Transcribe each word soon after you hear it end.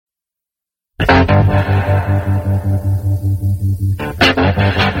You're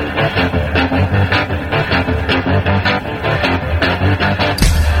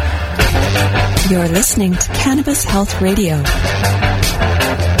listening to Cannabis Health Radio.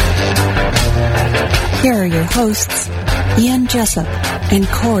 Here are your hosts, Ian Jessup and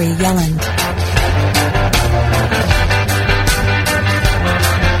Corey Yelland.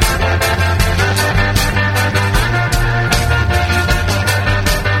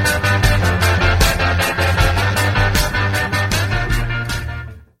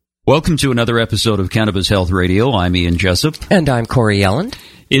 Welcome to another episode of Cannabis Health Radio. I'm Ian Jessup. And I'm Corey Yelland.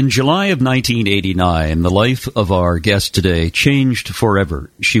 In July of 1989, the life of our guest today changed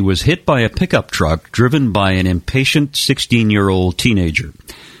forever. She was hit by a pickup truck driven by an impatient 16-year-old teenager.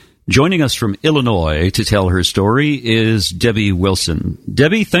 Joining us from Illinois to tell her story is Debbie Wilson.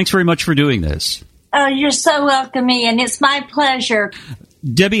 Debbie, thanks very much for doing this. Oh, you're so welcome, Ian. It's my pleasure.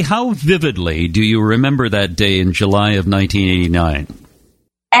 Debbie, how vividly do you remember that day in July of 1989?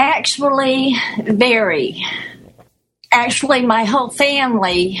 Actually, very. Actually, my whole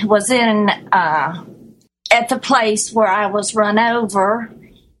family was at the place where I was run over,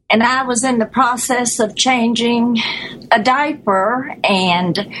 and I was in the process of changing a diaper,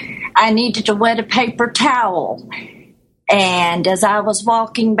 and I needed to wet a paper towel. And as I was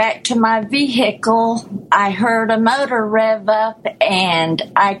walking back to my vehicle, I heard a motor rev up, and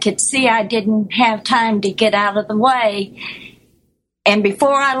I could see I didn't have time to get out of the way. And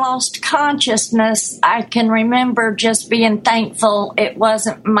before I lost consciousness, I can remember just being thankful it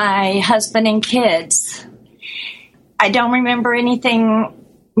wasn't my husband and kids. I don't remember anything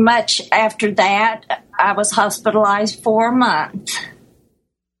much after that. I was hospitalized for a month.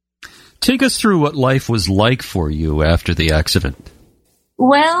 Take us through what life was like for you after the accident.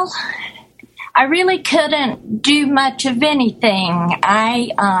 Well, I really couldn't do much of anything.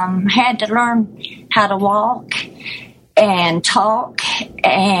 I had to learn how to walk and talk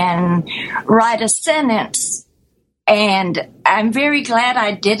and write a sentence. And I'm very glad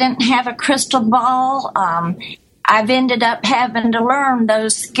I didn't have a crystal ball. I've ended up having to learn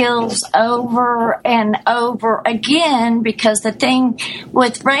those skills over and over again, because the thing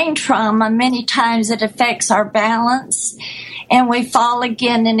with brain trauma, many times it affects our balance and we fall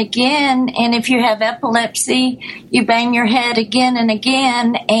again and again. And if you have epilepsy, you bang your head again and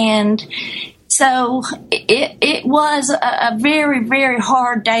again. And so it was a very, very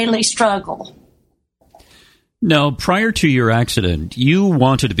hard daily struggle. Now, prior to your accident, you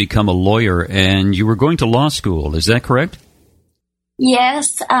wanted to become a lawyer and you were going to law school. Is that correct?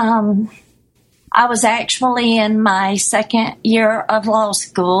 Yes. I was actually in my second year of law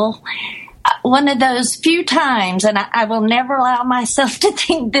school. One of those few times, and I will never allow myself to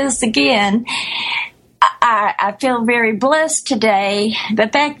think this again, I feel very blessed today,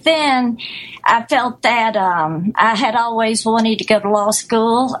 but back then I felt that I had always wanted to go to law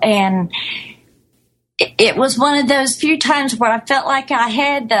school, and it was one of those few times where I felt like I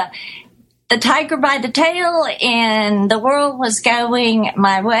had the tiger by the tail and the world was going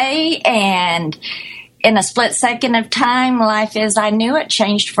my way, and in a split second of time, life as I knew it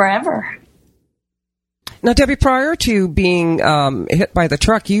changed forever. Now, Debbie, prior to being hit by the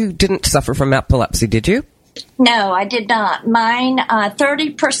truck, you didn't suffer from epilepsy, did you? No, I did not. Mine,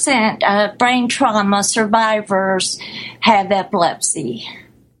 30% of brain trauma survivors have epilepsy.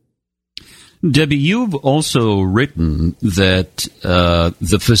 Debbie, you've also written that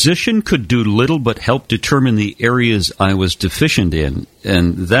the physician could do little but help determine the areas I was deficient in,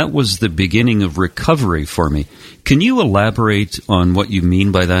 and that was the beginning of recovery for me. Can you elaborate on what you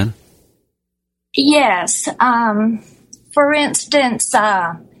mean by that? Yes. For instance,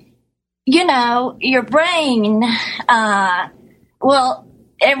 your brain,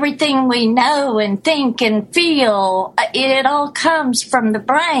 everything we know and think and feel, it all comes from the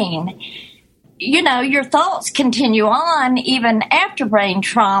brain. Your thoughts continue on even after brain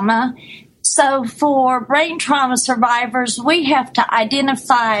trauma. So for brain trauma survivors, we have to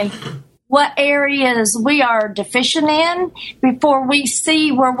identify what areas we are deficient in before we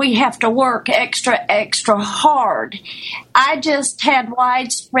see where we have to work extra hard. I just had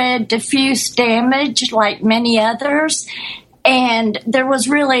widespread diffuse damage like many others, and there was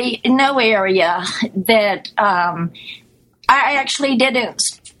really no area that I actually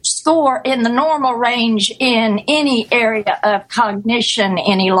didn't score in the normal range in any area of cognition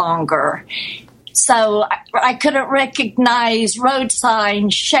any longer. So I couldn't recognize road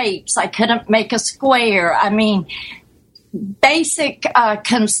signs, shapes. I couldn't make a square. I mean, basic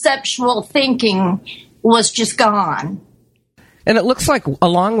conceptual thinking was just gone. And it looks like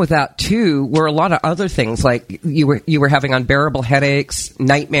along with that too were a lot of other things, like you were having unbearable headaches,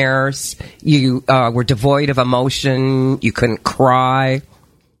 nightmares, you were devoid of emotion, you couldn't cry.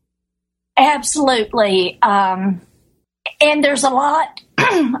 Absolutely. And there's a lot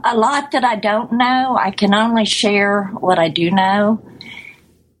that I don't know. I can only share what I do know.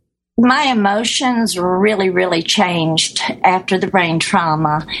 My emotions really, really changed after the brain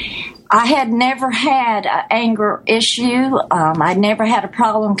trauma. I had never had an anger issue. I never had a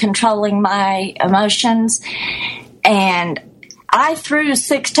problem controlling my emotions. And I threw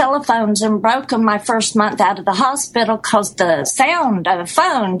 6 telephones and broke them my first month out of the hospital because the sound of a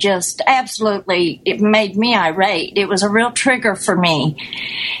phone just absolutely, it made me irate. It was a real trigger for me.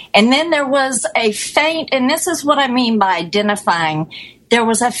 And then there was a faint, and this is what I mean by identifying, there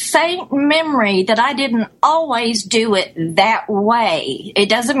was a faint memory that I didn't always do it that way. It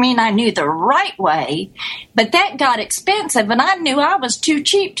doesn't mean I knew the right way, but that got expensive, and I knew I was too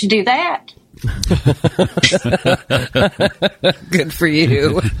cheap to do that. Good for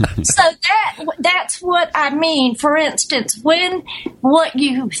you. So that's what I mean. For instance, when what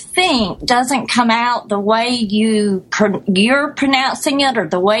you think doesn't come out the way you're pronouncing it or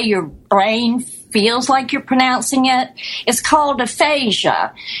the way your brain feels like you're pronouncing it, it's called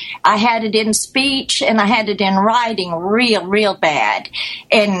aphasia. I had it in speech and I had it in writing real bad.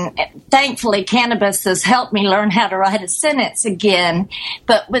 And thankfully, cannabis has helped me learn how to write a sentence again.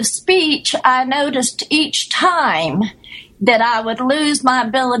 But with speech, I noticed each time that I would lose my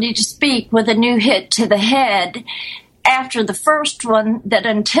ability to speak with a new hit to the head after the first one, that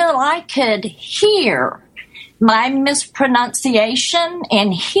until I could hear my mispronunciation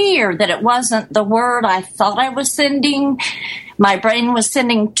and hear that it wasn't the word I thought I was sending, my brain was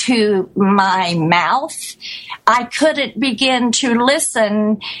sending to my mouth, I couldn't begin to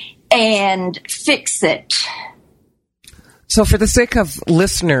listen and fix it. So for the sake of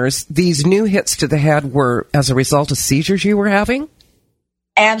listeners, these new hits to the head were as a result of seizures you were having?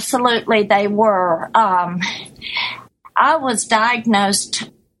 Absolutely, they were. I was diagnosed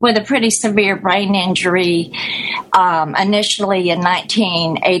with a pretty severe brain injury initially in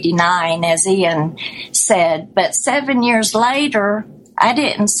 1989, as Ian said. But 7 years later, I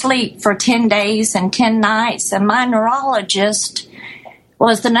didn't sleep for 10 days and 10 nights, and my neurologist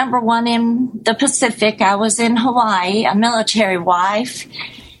was the number one in the Pacific. I was in Hawaii, a military wife,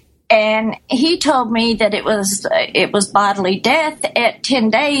 and he told me that it was bodily death at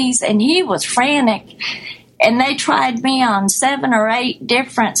 10 days, and he was frantic. And they tried me on 7 or 8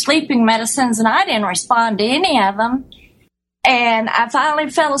 different sleeping medicines, and I didn't respond to any of them. And I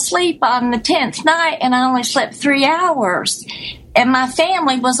finally fell asleep on the 10th night, and I only slept 3 hours. And my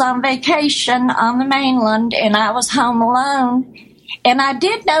family was on vacation on the mainland, and I was home alone. And I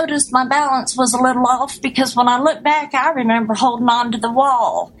did notice my balance was a little off, because when I look back, I remember holding on to the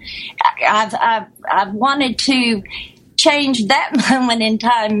wall. I've wanted to change that moment in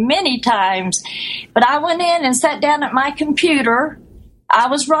time many times, but I went in and sat down at my computer. I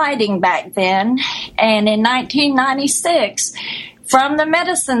was writing back then, and in 1996, from the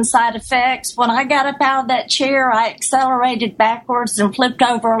medicine side effects, when I got up out of that chair, I accelerated backwards and flipped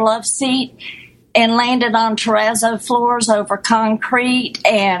over a love seat and landed on terrazzo floors over concrete,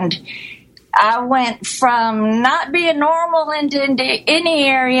 and I went from not being normal into any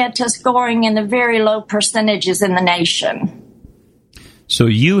area to scoring in the very low percentages in the nation. So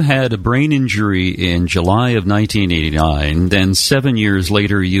you had a brain injury in July of 1989. Then 7 years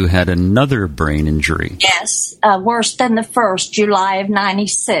later, you had another brain injury. Yes, worse than the first, July of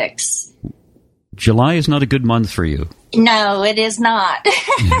 96. July is not a good month for you. No, it is not.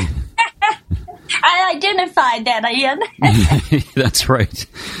 I identified that, Ian. That's right.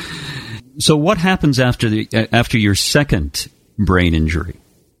 So what happens after your second brain injury?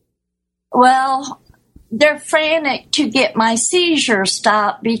 Well, they're frantic to get my seizures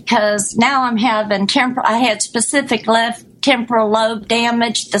stopped, because now I'm having I had specific left temporal lobe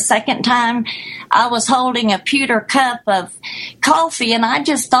damage the second time. I was holding a pewter cup of coffee, and I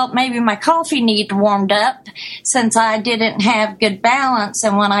just thought maybe my coffee needed warmed up since I didn't have good balance.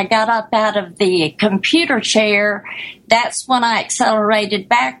 And when I got up out of the computer chair, that's when I accelerated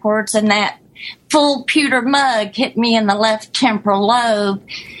backwards, and that full pewter mug hit me in the left temporal lobe.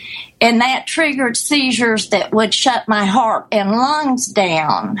 And that triggered seizures that would shut my heart and lungs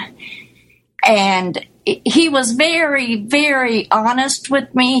down. And he was very, very honest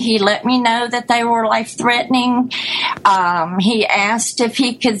with me. He let me know that they were life-threatening. He asked if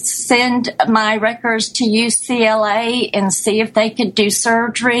he could send my records to UCLA and see if they could do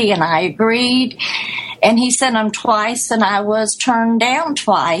surgery, and I agreed. And he sent them twice, and I was turned down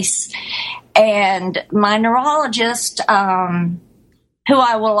twice. And my neurologist, who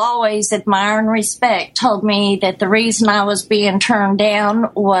I will always admire and respect, told me that the reason I was being turned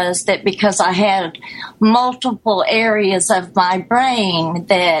down was that because I had multiple areas of my brain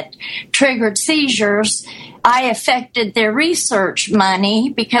that triggered seizures, I affected their research money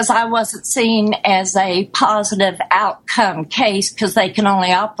because I wasn't seen as a positive outcome case because they can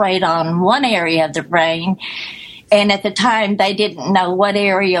only operate on one area of the brain. And at the time, they didn't know what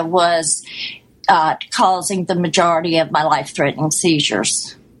area was causing the majority of my life-threatening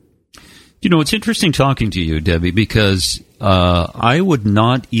seizures. You know, it's interesting talking to you, Debbie, because I would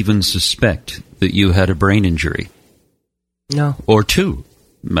not even suspect that you had a brain injury. No. Or two,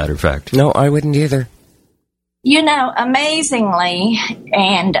 matter of fact. No, I wouldn't either. You know, amazingly,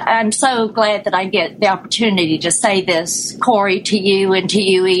 and I'm so glad that I get the opportunity to say this, Corey, to you and to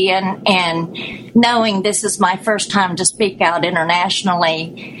you, Ian, and knowing this is my first time to speak out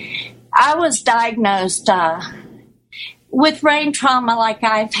internationally, I was diagnosed with brain trauma like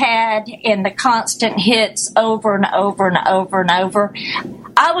I've had and the constant hits over and over and over and over.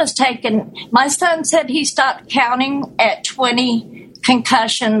 I was taken, my son said he stopped counting at 20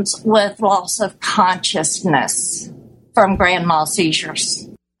 concussions with loss of consciousness from grand mal seizures.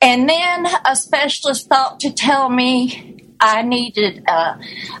 And then a specialist thought to tell me I needed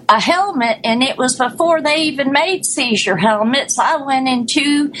a helmet, and it was before they even made seizure helmets. I went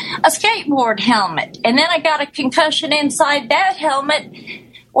into a skateboard helmet, and then I got a concussion inside that helmet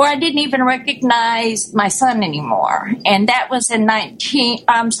where I didn't even recognize my son anymore. And that was in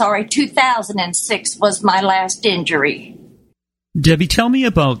 2006 was my last injury. Debbie, tell me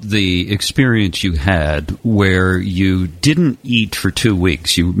about the experience you had where you didn't eat for 2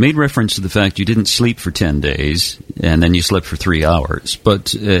 weeks. You made reference to the fact you didn't sleep for 10 days, and then you slept for 3 hours.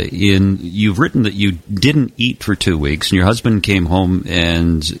 But you've written that you didn't eat for 2 weeks, and your husband came home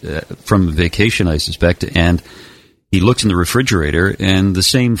and from vacation, I suspect, and he looked in the refrigerator, and the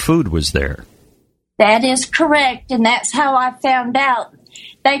same food was there. That is correct, and that's how I found out.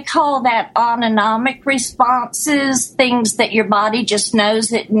 They call that autonomic responses, things that your body just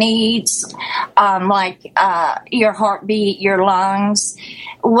knows it needs, like your heartbeat, your lungs.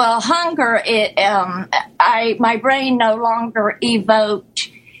 Well, hunger, my brain no longer evoked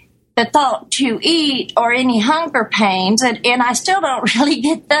the thought to eat or any hunger pains, and I still don't really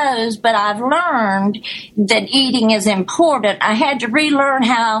get those, but I've learned that eating is important. I had to relearn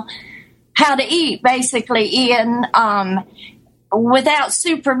how to eat, basically, Ian. Without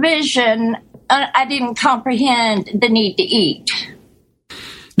supervision, I didn't comprehend the need to eat.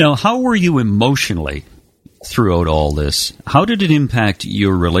 Now, how were you emotionally throughout all this? How did it impact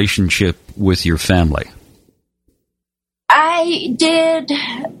your relationship with your family?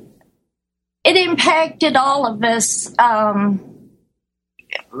 It impacted all of us. My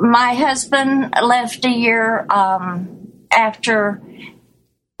husband left a year after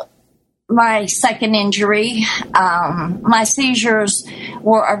my second injury. My seizures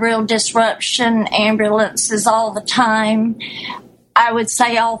were a real disruption, ambulances all the time. I would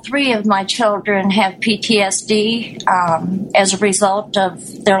say all three of my children have PTSD as a result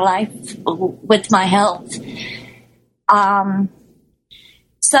of their life with my health.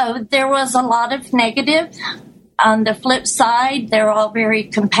 So there was a lot of negative. On the flip side, they're all very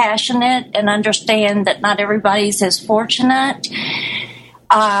compassionate and understand that not everybody's as fortunate.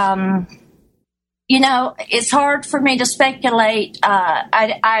 You know, it's hard for me to speculate.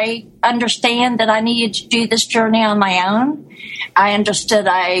 I understand that I needed to do this journey on my own. I understood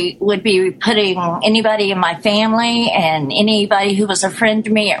I would be putting anybody in my family and anybody who was a friend to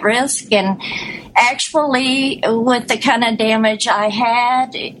me at risk. And actually, with the kind of damage I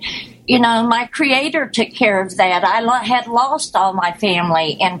had, you know, my Creator took care of that. I had lost all my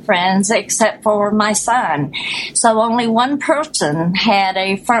family and friends except for my son. So only one person had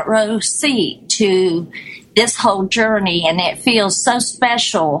a front row seat to this whole journey, and it feels so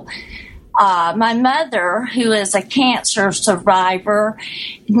special. My mother, who is a cancer survivor,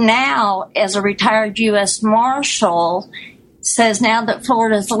 now as a retired U.S. Marshal, says now that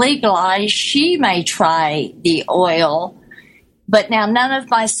Florida's legalized, she may try the oil. But now none of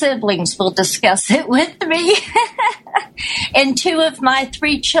my siblings will discuss it with me. And two of my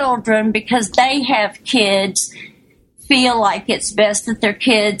three children, because they have kids, feel like it's best that their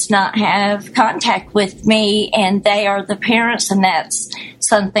kids not have contact with me, and they are the parents, and that's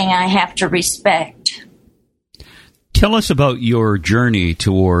something I have to respect. Tell us about your journey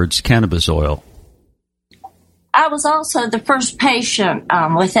towards cannabis oil. I was also the first patient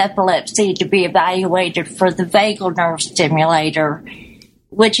with epilepsy to be evaluated for the vagal nerve stimulator,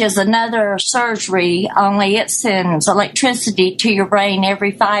 which is another surgery, only it sends electricity to your brain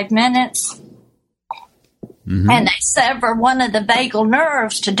every 5 minutes. and they sever one of the vagal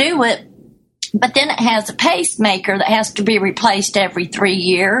nerves to do it. But then it has a pacemaker that has to be replaced every 3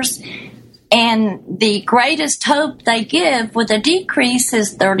 years. And the greatest hope they give with a decrease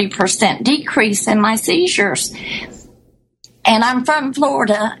is 30% decrease in my seizures. And I'm from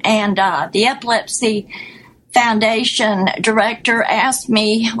Florida, and the Epilepsy Foundation director asked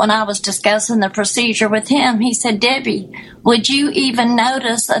me when I was discussing the procedure with him, he said, Debbie, would you even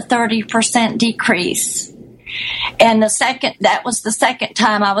notice a 30% decrease? And that was the second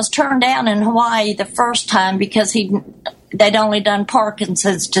time. I was turned down in Hawaii the first time because they'd only done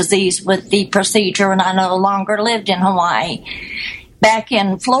Parkinson's disease with the procedure, and I no longer lived in Hawaii. Back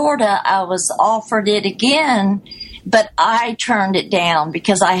in Florida, I was offered it again, but I turned it down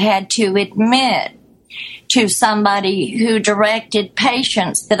because I had to admit to somebody who directed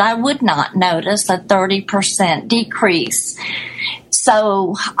patients that I would not notice a 30% decrease.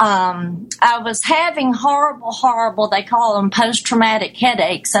 So I was having horrible, they call them post-traumatic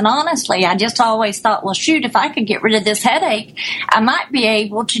headaches. And honestly, I just always thought, well, shoot, if I could get rid of this headache, I might be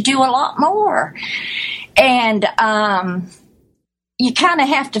able to do a lot more. And you kind of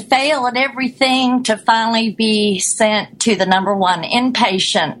have to fail at everything to finally be sent to the number one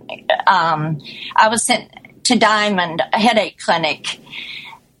inpatient. I was sent to Diamond, a headache clinic,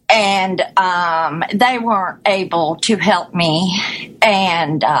 and they weren't able to help me.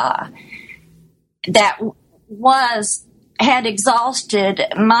 And that had exhausted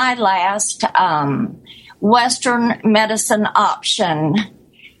my last Western medicine option.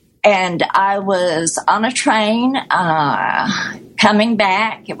 And I was on a train coming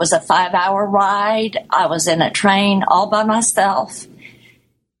back. It was a 5-hour ride. I was in a train all by myself.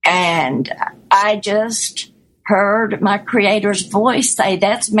 And I just heard my Creator's voice say,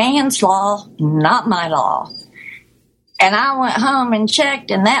 that's man's law, not my law. And I went home and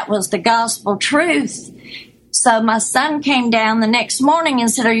checked, and that was the gospel truth. So my son came down the next morning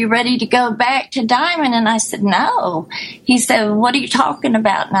and said, are you ready to go back to Diamond? And I said, no. He said, what are you talking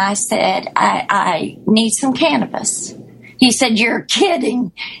about? And I said, I need some cannabis. He said, you're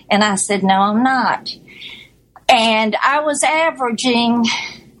kidding. And I said, no, I'm not. And I was averaging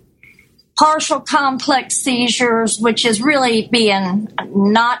partial complex seizures, which is really being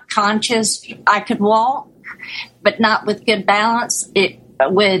not conscious. I could walk, but not with good balance.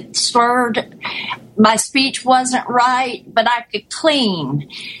 With slurred, my speech wasn't right, but I could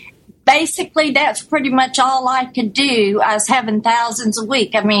clean. Basically, that's pretty much all I could do. I was having thousands a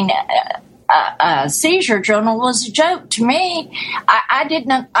week. I mean, a seizure journal was a joke to me. I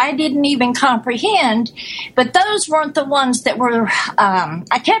didn't even comprehend. But those weren't the ones that were.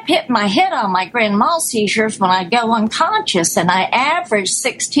 I kept hitting my head on my grand mal seizures when I go unconscious, and I averaged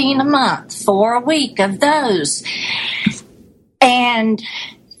 16 a month, 4 a week of those. And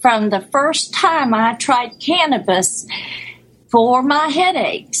from the first time I tried cannabis for my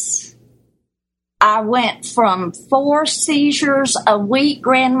headaches, I went from 4 seizures a week,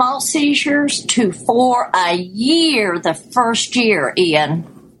 grand mal seizures, to 4 a year the first year, Ian.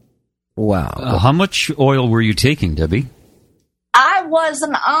 Wow. How much oil were you taking, Debbie? I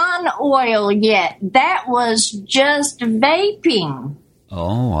wasn't on oil yet. That was just vaping.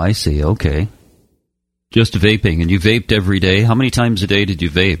 Oh, I see. Okay. Just vaping. And you vaped every day? How many times a day did you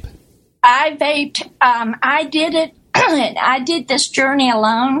vape? I vaped. I did it. I did this journey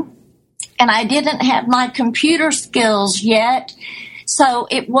alone, and I didn't have my computer skills yet, so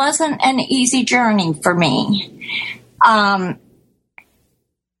it wasn't an easy journey for me. I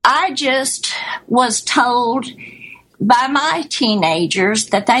just was told by my teenagers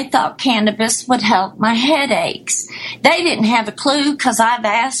that they thought cannabis would help my headaches. They didn't have a clue because I've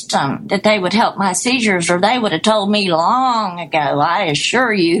asked them that they would help my seizures, or they would have told me long ago. I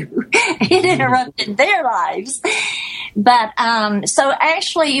assure you, it interrupted their lives. But so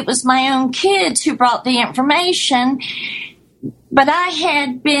actually it was my own kids who brought the information. But I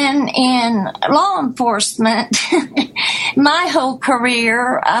had been in law enforcement my whole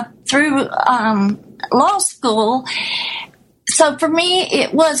career up through law school. So for me,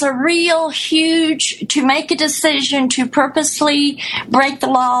 it was a real huge, to make a decision to purposely break the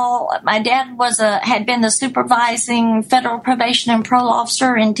law. My dad had been the supervising federal probation and parole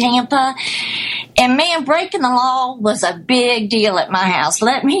officer in Tampa. And man, breaking the law was a big deal at my house,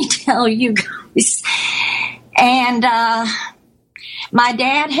 let me tell you guys. And my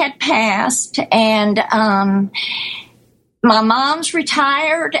dad had passed, and my mom's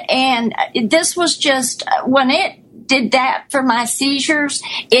retired, and this was just, when it did that for my seizures,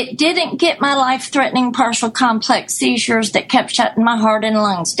 it didn't get my life-threatening partial complex seizures that kept shutting my heart and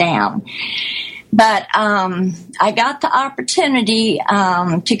lungs down. But I got the opportunity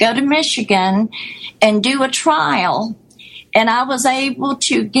to go to Michigan and do a trial, and I was able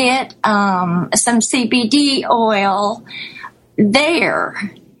to get some CBD oil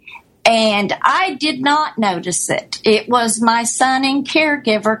there. And I did not notice it. It was my son and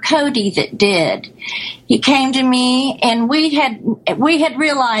caregiver, Cody, that did. He came to me, and we had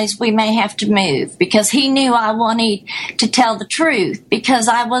realized we may have to move because he knew I wanted to tell the truth because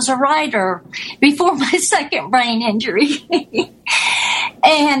I was a writer before my second brain injury.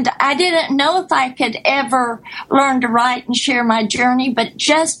 And I didn't know if I could ever learn to write and share my journey, but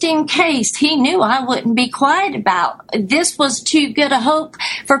just in case, he knew I wouldn't be quiet about. This was too good a hope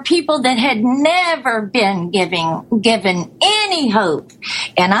for people that had never been given any hope.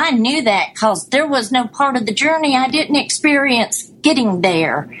 And I knew that because there was no part of the journey I didn't experience getting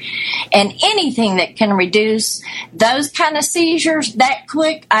there. And anything that can reduce those kind of seizures that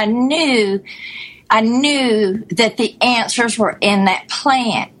quick, I knew that the answers were in that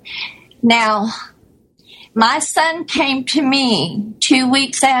plant. Now, my son came to me 2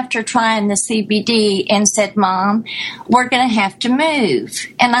 weeks after trying the CBD and said, "Mom, we're going to have to move."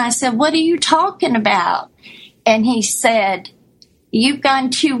 And I said, "What are you talking about?" And he said, "You've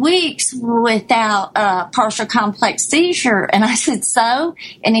gone 2 weeks without a partial complex seizure." And I said, "So?"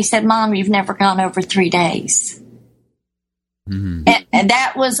 And he said, "Mom, you've never gone over 3 days." Mm-hmm. And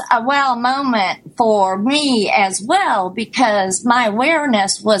that was a wow moment for me as well, because my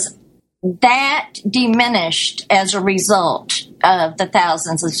awareness was that diminished as a result of the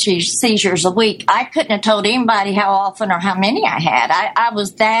thousands of seizures a week. I couldn't have told anybody how often or how many I had. I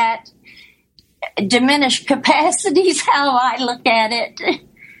was that diminished capacity is how I look at it.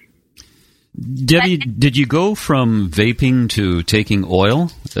 Debbie, did you go from vaping to taking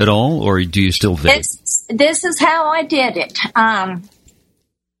oil at all, or do you still vape? This is how I did it.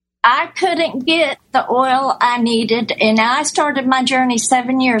 I couldn't get the oil I needed, and I started my journey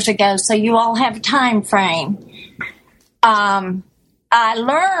 7 years ago, so you all have a time frame. I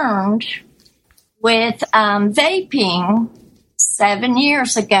learned with vaping 7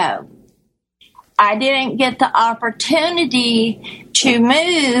 years ago. I didn't get the opportunity to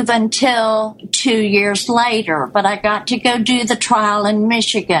move until 2 years later, but I got to go do the trial in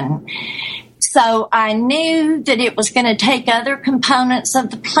Michigan. So I knew that it was going to take other components of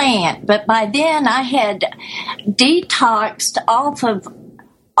the plant, but by then I had detoxed off of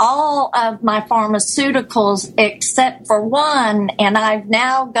all of my pharmaceuticals except for one, and I've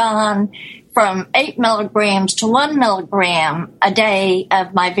now gone from 8 milligrams to 1 milligram a day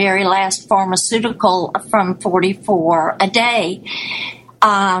of my very last pharmaceutical from 44 a day.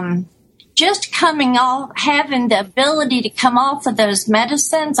 Just coming off, having the ability to come off of those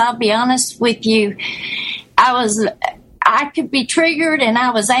medicines, I'll be honest with you, I could be triggered and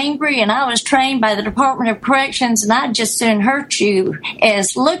I was angry, and I was trained by the Department of Corrections, and I'd just soon hurt you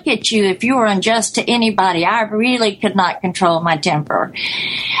as look at you if you were unjust to anybody. I really could not control my temper.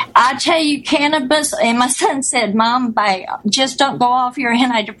 I tell you, cannabis, and my son said, "Mom, just don't go off your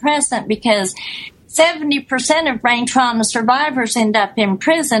antidepressant because 70% of brain trauma survivors end up in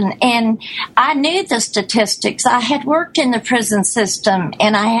prison." And I knew the statistics. I had worked in the prison system,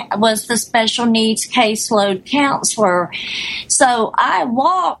 and I was the special needs caseload counselor. So I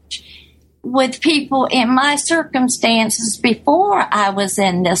walked with people in my circumstances before I was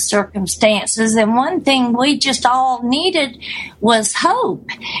in this circumstances. And one thing we just all needed was hope.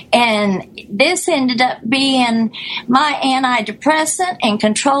 And this ended up being my antidepressant and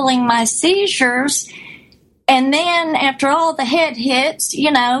controlling my seizures. And then after all the head hits,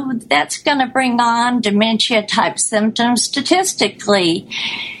 that's going to bring on dementia type symptoms statistically.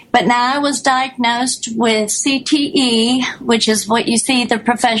 But now I was diagnosed with CTE, which is what you see the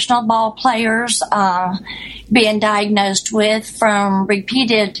professional ball players being diagnosed with from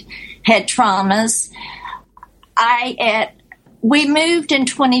repeated head traumas. We moved in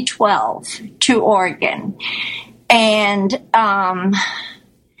 2012 to Oregon, and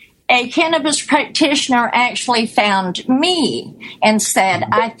a cannabis practitioner actually found me and said,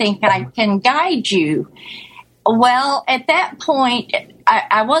 "I think I can guide you." Well, at that point,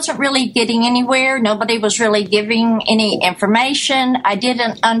 I wasn't really getting anywhere. Nobody was really giving any information. I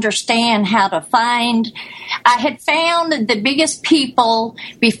didn't understand how to find. I had found the biggest people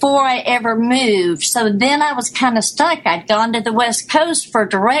before I ever moved. So then I was kind of stuck. I'd gone to the West Coast for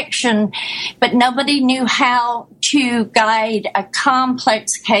direction, but nobody knew how to guide a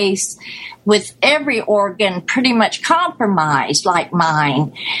complex case with every organ pretty much compromised like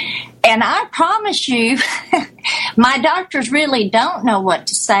mine. And I promise you, my doctors really don't know what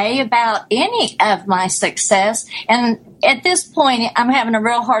to say about any of my success. And at this point, I'm having a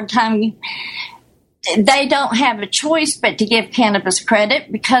real hard time they don't have a choice but to give cannabis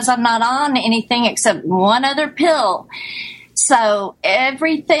credit because I'm not on anything except one other pill. So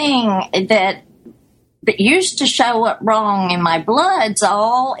everything that used to show up wrong in my bloods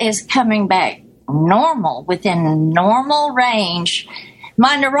all is coming back normal, within normal range.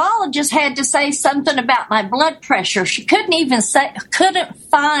 My neurologist had to say something about my blood pressure. She couldn't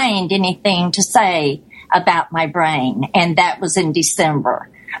find anything to say about my brain, and that was in December.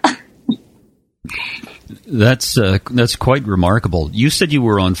 That's quite remarkable. You said you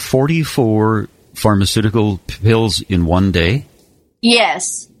were on 44 pharmaceutical pills in one day?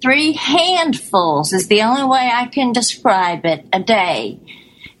 Yes, 3 handfuls is the only way I can describe it, a day.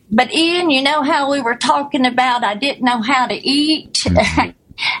 But Ian, you know how we were talking about I didn't know how to eat? Mm-hmm.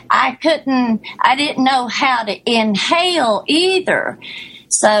 I didn't know how to inhale either.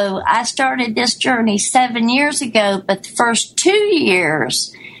 So I started this journey 7 years ago, but the first 2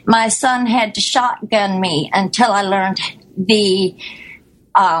 years, my son had to shotgun me until I learned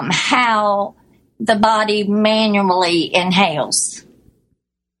how the body manually inhales.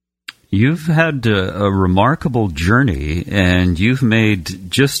 You've had a remarkable journey, and you've made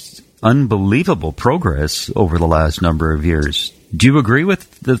just unbelievable progress over the last number of years. Do you agree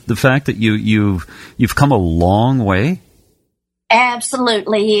with the fact that you've come a long way?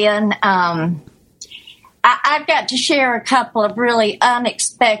 Absolutely, Ian. I've got to share a couple of really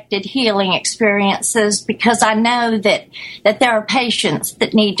unexpected healing experiences because I know that there are patients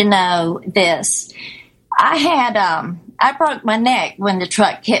that need to know this. I broke my neck when the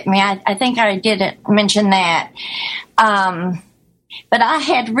truck hit me. I think I didn't mention that. But I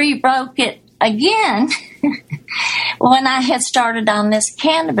had re-broke it again when I had started on this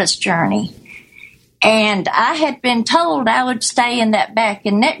cannabis journey. And I had been told I would stay in that back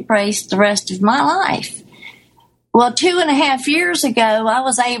and neck brace the rest of my life. Well, 2.5 years ago, I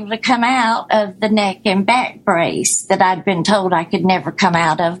was able to come out of the neck and back brace that I'd been told I could never come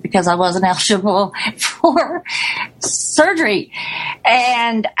out of because I wasn't eligible for surgery.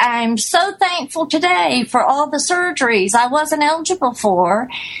 And I'm so thankful today for all the surgeries I wasn't eligible for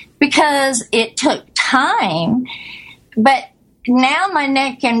because it took time. But now my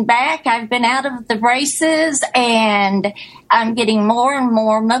neck and back, I've been out of the braces and I'm getting more and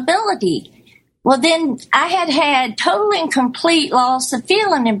more mobility. Well, then I had total and complete loss of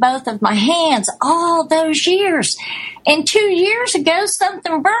feeling in both of my hands all those years. And 2 years ago,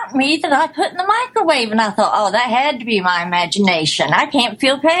 something burnt me that I put in the microwave. And I thought, oh, that had to be my imagination. I can't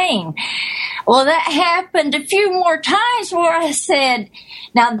feel pain. Well, that happened a few more times where I said,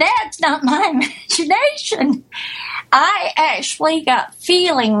 now that's not my imagination. I actually got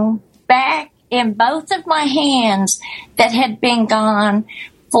feeling back in both of my hands that had been gone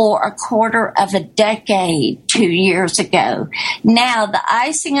for a quarter of a decade 2 years ago. Now, the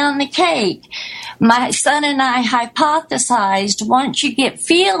icing on the cake, my son and I hypothesized once you get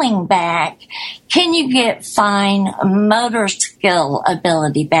feeling back, can you get fine motor skill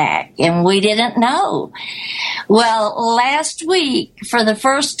ability back? And we didn't know. Well, last week, for the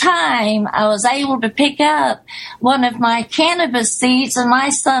first time, I was able to pick up one of my cannabis seeds, and my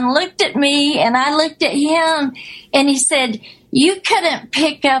son looked at me, and I looked at him, and he said, you couldn't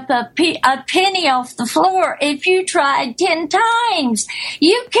pick up a penny off the floor if you tried 10 times.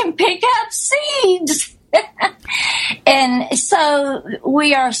 You can pick up seeds. And so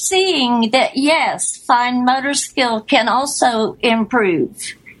we are seeing that, yes, fine motor skill can also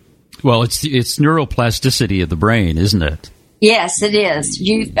improve. Well, it's neuroplasticity of the brain, isn't it? Yes, it is.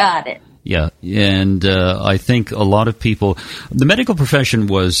 You've got it. Yeah, and I think a lot of people, the medical profession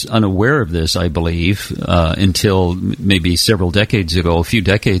was unaware of this, I believe, until maybe a few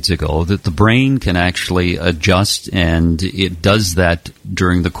decades ago, that the brain can actually adjust, and it does that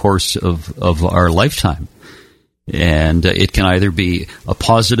during the course of our lifetime. And it can either be a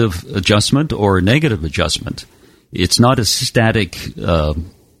positive adjustment or a negative adjustment. It's not a static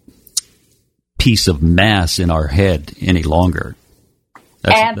piece of mass in our head any longer.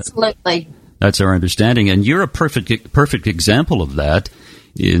 Absolutely. That's our understanding. And you're a perfect example of that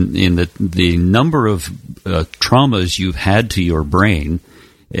in the number of traumas you've had to your brain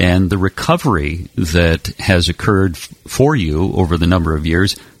and the recovery that has occurred for you over the number of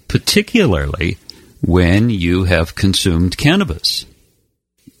years, particularly when you have consumed cannabis.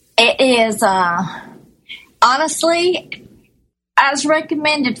 It is, honestly, I was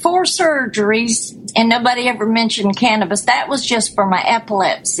recommended 4 surgeries, and nobody ever mentioned cannabis. That was just for my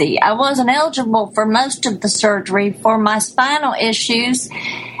epilepsy. I wasn't eligible for most of the surgery for my spinal issues.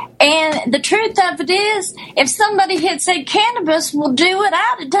 And the truth of it is, if somebody had said cannabis will do it,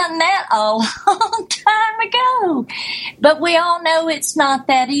 I'd have done that a long time ago. But we all know it's not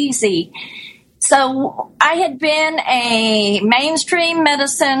that easy. So I had been a mainstream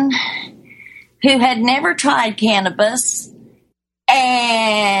medicine who had never tried cannabis,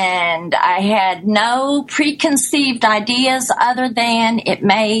 and I had no preconceived ideas other than it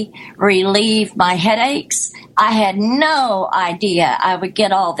may relieve my headaches. I had no idea I would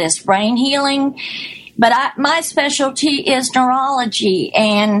get all this brain healing, but my specialty is neurology,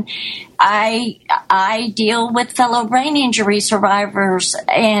 and I deal with fellow brain injury survivors,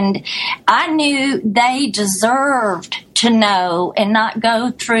 and I knew they deserved to know and not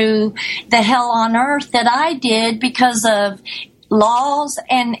go through the hell on earth that I did because of laws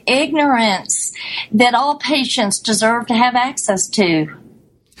and ignorance that all patients deserve to have access to.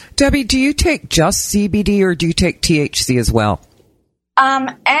 Debbie, do you take just CBD or do you take THC as well?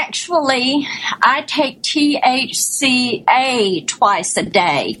 Actually, I take THCA twice a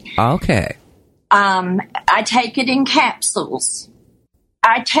day. Okay. I take it in capsules.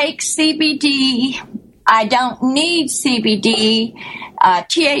 I take CBD. I don't need CBD.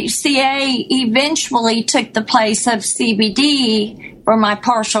 THCA eventually took the place of CBD for my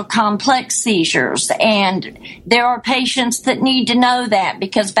partial complex seizures. And there are patients that need to know that,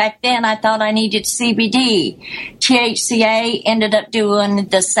 because back then I thought I needed CBD. THCA ended up doing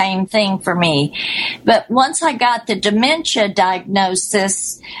the same thing for me. But once I got the dementia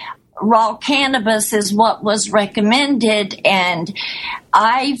diagnosis, raw cannabis is what was recommended, and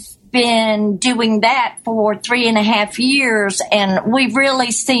I've been doing that for 3.5 years, and we've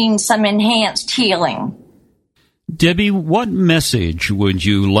really seen some enhanced healing. Debbie, what message would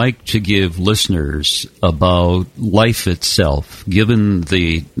you like to give listeners about life itself, given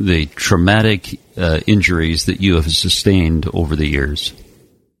the traumatic injuries that you have sustained over the years?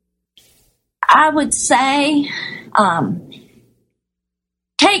 I would say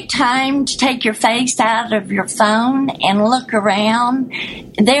take time to take your face out of your phone and look around.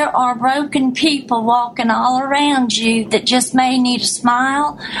 There are broken people walking all around you that just may need a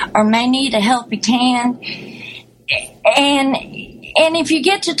smile or may need a helping hand. And if you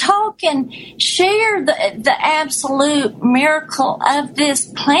get to talk and share the absolute miracle of this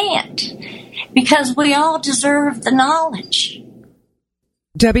plant, because we all deserve the knowledge.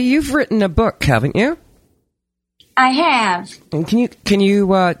 Debbie, you've written a book, haven't you? I have. And can you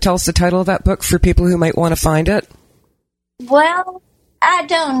tell us the title of that book for people who might want to find it? Well, I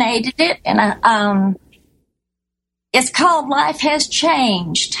donated it, and it's called Life Has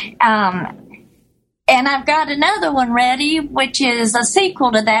Changed. And I've got another one ready, which is a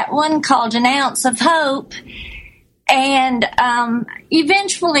sequel to that one called An Ounce of Hope. And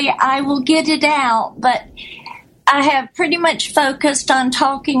eventually I will get it out, but I have pretty much focused on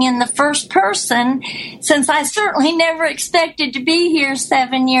talking in the first person, since I certainly never expected to be here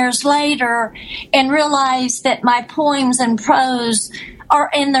 7 years later and realize that my poems and prose are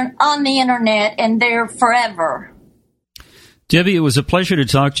on the internet and they're forever. Debbie, it was a pleasure to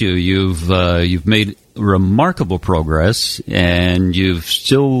talk to you. You've made remarkable progress, and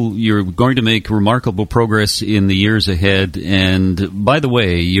you're going to make remarkable progress in the years ahead. And by the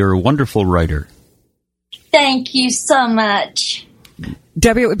way, you're a wonderful writer. Thank you so much.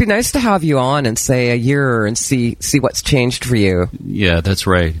 Debbie, it would be nice to have you on and say a year and see what's changed for you. Yeah, that's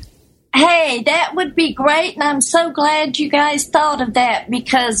right. Hey, that would be great, and I'm so glad you guys thought of that,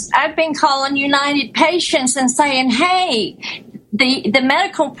 because I've been calling United Patients and saying, hey, the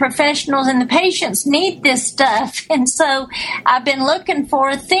medical professionals and the patients need this stuff. And so I've been looking for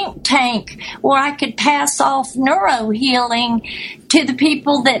a think tank where I could pass off neurohealing to the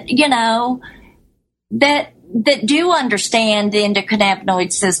people that, that do understand the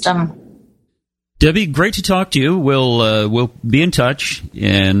endocannabinoid system. Debbie, great to talk to you. We'll be in touch,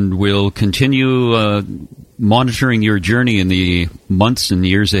 and we'll continue monitoring your journey in the months and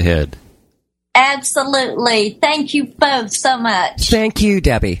years ahead. Absolutely. Thank you both so much. Thank you,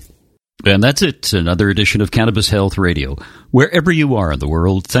 Debbie. And that's it. Another edition of Cannabis Health Radio. Wherever you are in the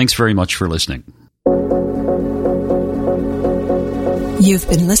world, thanks very much for listening. You've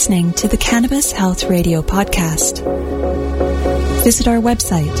been listening to the Cannabis Health Radio podcast. Visit our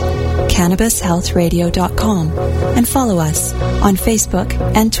website, CannabisHealthRadio.com, and follow us on Facebook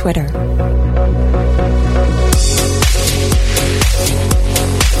and Twitter.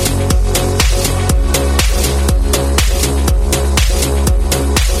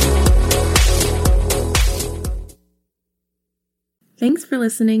 Thanks for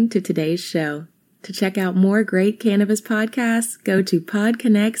listening to today's show. To check out more great cannabis podcasts, go to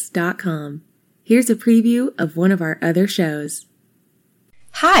podconnects.com. Here's a preview of one of our other shows.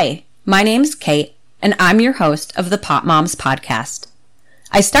 Hi, my name's Kate, and I'm your host of the Pop Moms Podcast.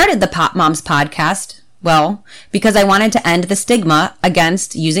 I started the Pop Moms Podcast, because I wanted to end the stigma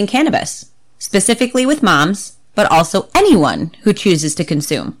against using cannabis. specifically with moms, but also anyone who chooses to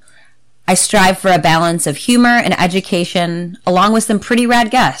consume. I strive for a balance of humor and education, along with some pretty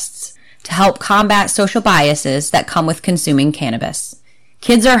rad guests, to help combat social biases that come with consuming cannabis.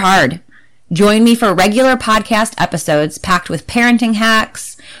 Kids are hard. Join me for regular podcast episodes packed with parenting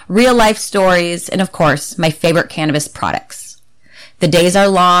hacks, real-life stories, and of course, my favorite cannabis products. The days are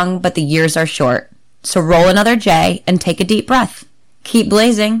long, but the years are short. So roll another J and take a deep breath. Keep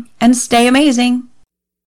blazing and stay amazing.